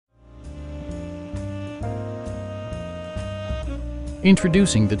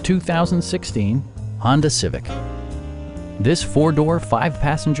Introducing the 2016 Honda Civic. This four-door,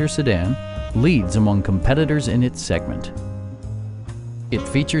 five-passenger sedan leads among competitors in its segment. It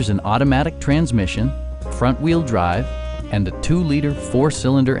features an automatic transmission, front-wheel drive, and a 2-liter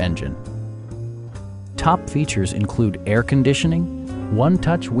four-cylinder engine. Top features include air conditioning,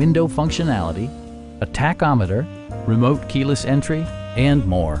 one-touch window functionality, a tachometer, remote keyless entry, and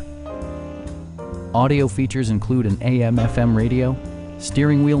more. Audio features include an AM/FM radio,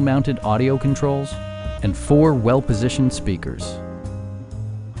 steering wheel mounted audio controls, and 4 well-positioned speakers.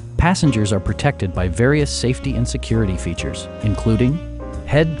 Passengers are protected by various safety and security features, including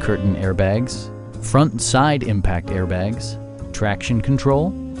head curtain airbags, front and side impact airbags, traction control,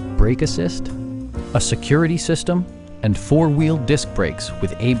 brake assist, a security system, and 4-wheel disc brakes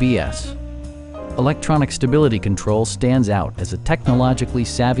with ABS. Electronic stability control stands out as a technologically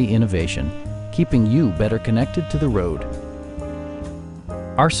savvy innovation, keeping you better connected to the road.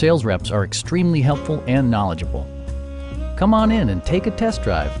 Our sales reps are extremely helpful and knowledgeable. Come on in and take a test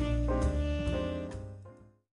drive.